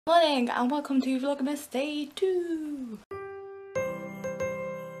Morning and welcome to Vlogmas Day 2.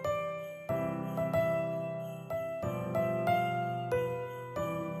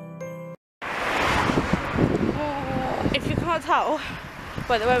 If you can't tell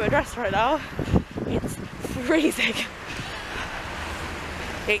by the way we're dressed right now, it's freezing.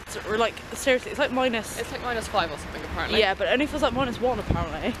 It's like, seriously, it's like minus... It's like -5 or something apparently. Yeah, but it only feels like -1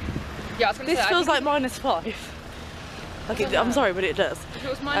 apparently. Yeah, I was gonna say, this feels like -5. Okay, I'm sorry, but it does. If it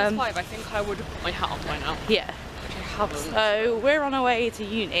was -5, I think I would have put my hat on by now. Yeah. Which I haven't. So we're on our way to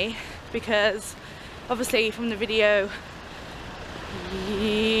uni because obviously from the video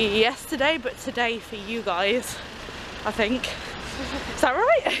yesterday, but today for you guys, I think. Is that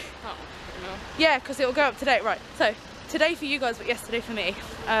right? Oh, I don't know. Yeah, because it'll go up today. Right. So today for you guys, but yesterday for me.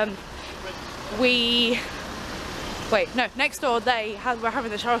 Next door we're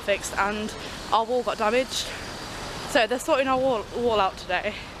having the shower fixed and our wall got damaged. So they're sorting our wall out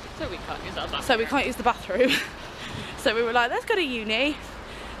today. So we can't use our bathroom. So we can't use the bathroom. So we were like, let's go to uni,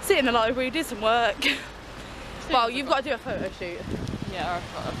 sit in the library, do some work. Well, you've got to do a photo shoot. Yeah,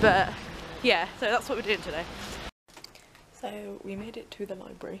 I've got a... But yeah, so that's what we're doing today. So we made it to the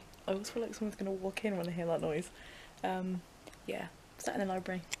library. I always feel like someone's going to walk in when I hear that noise. Yeah, sat in the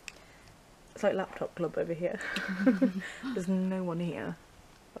library. It's like laptop club over here. There's no one here.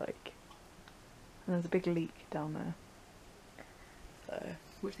 Like, and there's a big leak down there. So,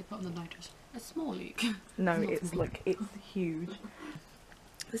 which they put on the notice. A small leak. No, it's like, it's huge.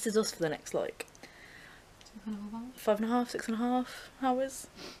 This is us for the next like 5.5 hours, 6.5 hours.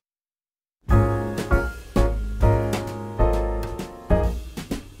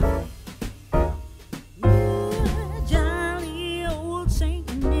 Jolly old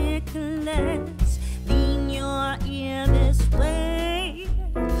Saint Nicholas, lean your ear this way.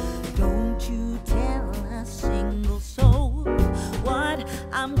 Don't you tell a single soul what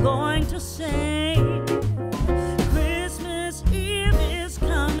I'm going to say. Christmas Eve is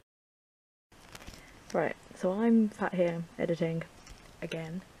coming. Right, so I'm sat here editing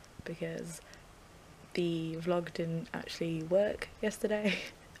again because the vlog didn't actually work yesterday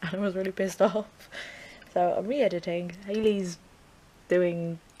and I was really pissed off. So I'm re-editing. Hayley's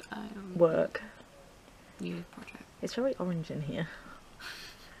doing work. New project. It's very orange in here.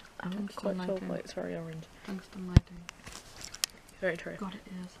 I'm not quite sure why it's very orange. Tungsten lighting. Very true. God, it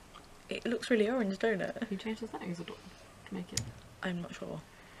is. It looks really orange, don't it? Can you change the settings to make it? I'm not sure.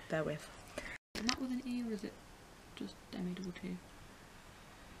 Bear with. Is that with an E or is it just M-A-T-T?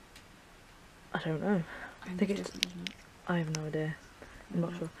 I don't know. I think it's different, isn't it? I have no idea. I'm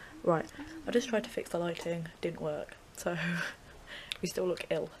not sure. Right, I just tried to fix the lighting, didn't work, so we still look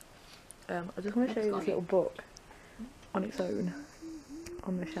ill. I just want to show you this little book on its own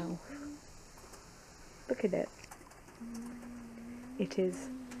on the shelf. Look at it. It is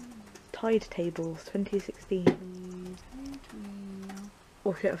Tide Tables 2016.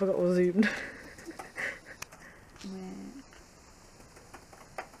 Oh shit, I forgot I was zoomed.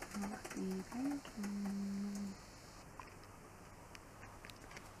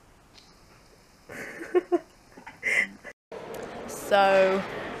 So,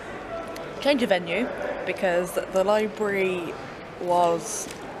 change of venue because the library was,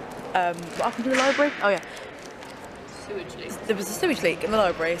 what happened to the library? Oh yeah. Sewage leak. There was a sewage leak in the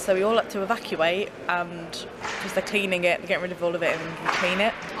library, so we all had to evacuate and because they're cleaning it, they're getting rid of all of it and clean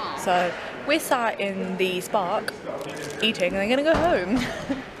it. Aww. So we're sat in the Spark eating and they're gonna go home.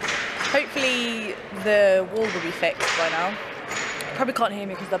 Hopefully the wall will be fixed by now. Probably can't hear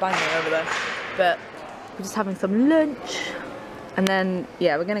me because they're banging over there, but we're just having some lunch and then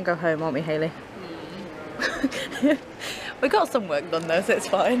yeah, we're gonna go home, aren't we, Hayley? We got some work done though, so it's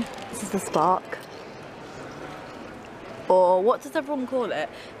fine. This is the Spark. Or what does everyone call it?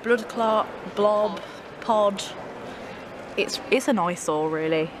 Blood clot, blob, pod. It's an eyesore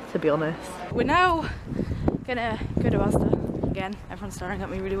really, to be honest. We're now gonna go to Asda again. Everyone's staring at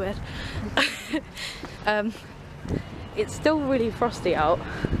me really weird. It's still really frosty out.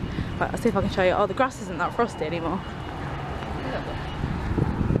 Right, I'll see if I can show you. Oh, the grass isn't that frosty anymore.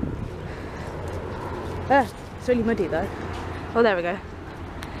 It's really muddy though. Oh, there we go.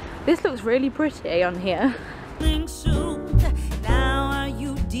 This looks really pretty on here. Now are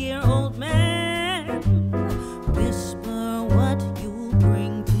you dear old man? Whisper what you'll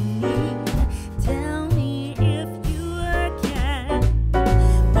bring to me. Tell me if you can.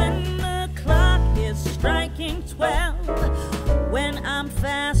 When the clock is striking 12, when I'm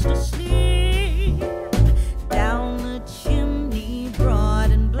fast asleep, down the chimney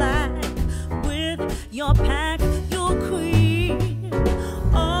broad and black, with your pack you'll creep.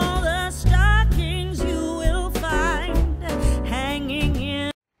 All the stockings you will find hanging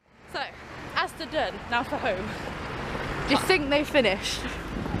in done. Now for home. Do you think they finished?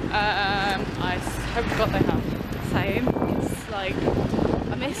 I hope to God they have. Same. It's like,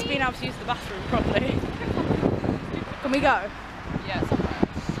 I miss being able to use the bathroom properly. Can we go? Yeah, somewhere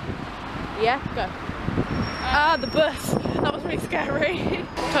else. Yeah, go. Ah, the bus. That was really scary.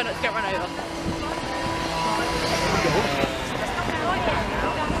 Try not to get run over.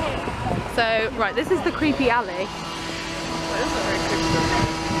 So, right, this is the creepy alley. Well, it isn't very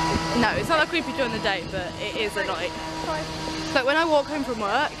creepy. No, it's not that creepy during the day, but it is at night. So when I walk home from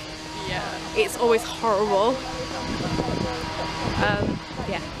work, Yeah. it's always horrible.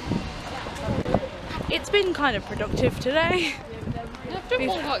 Yeah. It's been kind of productive today. Yeah, if I did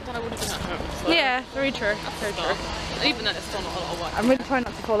more work then I would have been at home. So Yeah, very true. Very true. Even then it's still not a lot of work. I'm really trying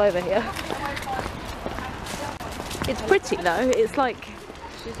not to fall over here. It's pretty though, it's like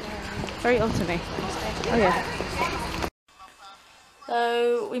very autumny. Oh yeah.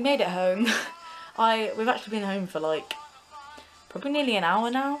 So we made it home. We've actually been home for like probably nearly an hour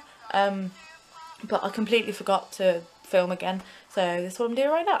now. But I completely forgot to film again. So this is what I'm doing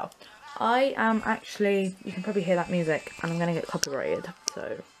right now. I am actually, you can probably hear that music and I'm gonna get copyrighted.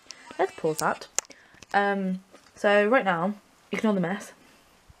 So let's pause that. So right now, ignore the mess.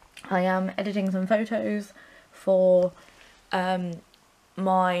 I am editing some photos for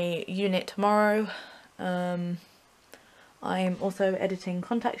my unit tomorrow. I'm also editing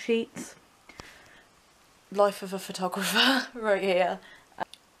contact sheets. Life of a photographer right here.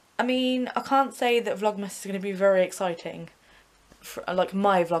 I mean, I can't say that Vlogmas is going to be very exciting. Like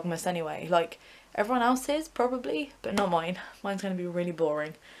my Vlogmas anyway. Like everyone else's probably, but not mine. Mine's going to be really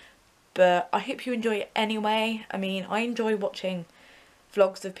boring. But I hope you enjoy it anyway. I mean, I enjoy watching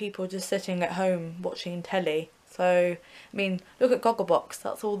vlogs of people just sitting at home watching telly. So, I mean, look at Gogglebox.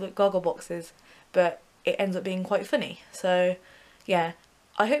 That's all that Gogglebox is. But it ends up being quite funny. So, yeah.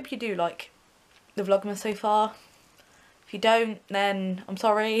 I hope you do like the Vlogmas so far. If you don't, then I'm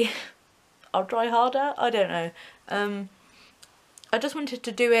sorry. I'll try harder. I don't know. I just wanted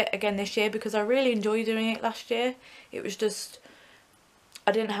to do it again this year because I really enjoyed doing it last year. It was just,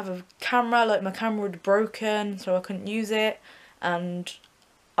 I didn't have a camera, like my camera had broken so I couldn't use it, and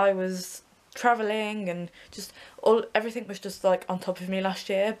I was travelling and just everything was just like on top of me last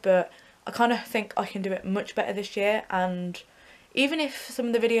year. But I kind of think I can do it much better this year, and even if some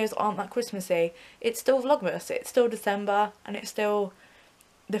of the videos aren't that Christmassy, it's still Vlogmas, it's still December and it's still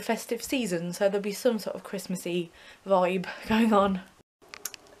the festive season, so there'll be some sort of Christmassy vibe going on.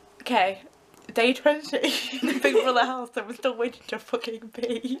 Okay, day 20 in the Big Brother house and we're still waiting to fucking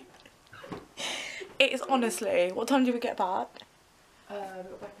pee. It is honestly, what time did we get back? We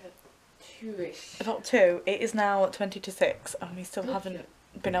got back at 2ish. About 2. It is now 20 to 6 and we still haven't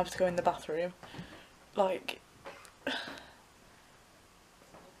been able to go in the bathroom. Like,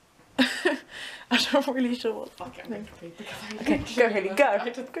 I'm not really sure what's happening. Okay, go Haley, go.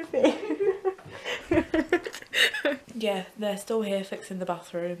 Just go pee. Yeah, they're still here fixing the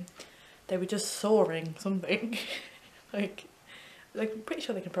bathroom. They were just sawing something. like I'm pretty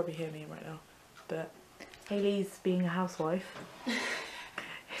sure they can probably hear me right now. But Haley's being a housewife.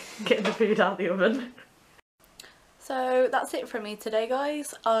 Getting the food out of the oven. So that's it from me today,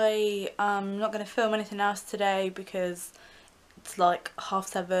 guys. I am not going to film anything else today because it's like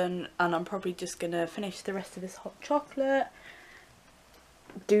 7:30 and I'm probably just going to finish the rest of this hot chocolate,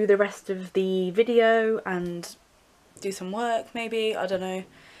 do the rest of the video and do some work maybe, I don't know,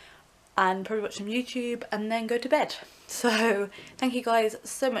 and probably watch some YouTube and then go to bed. So thank you guys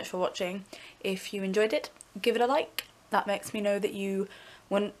so much for watching. If you enjoyed it, give it a like. That makes me know that you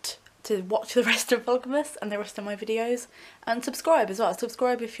want to watch the rest of Vlogmas and the rest of my videos, and subscribe as well.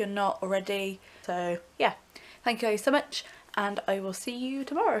 Subscribe if you're not already. So yeah, thank you guys so much and I will see you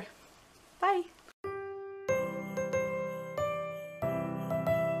tomorrow. Bye.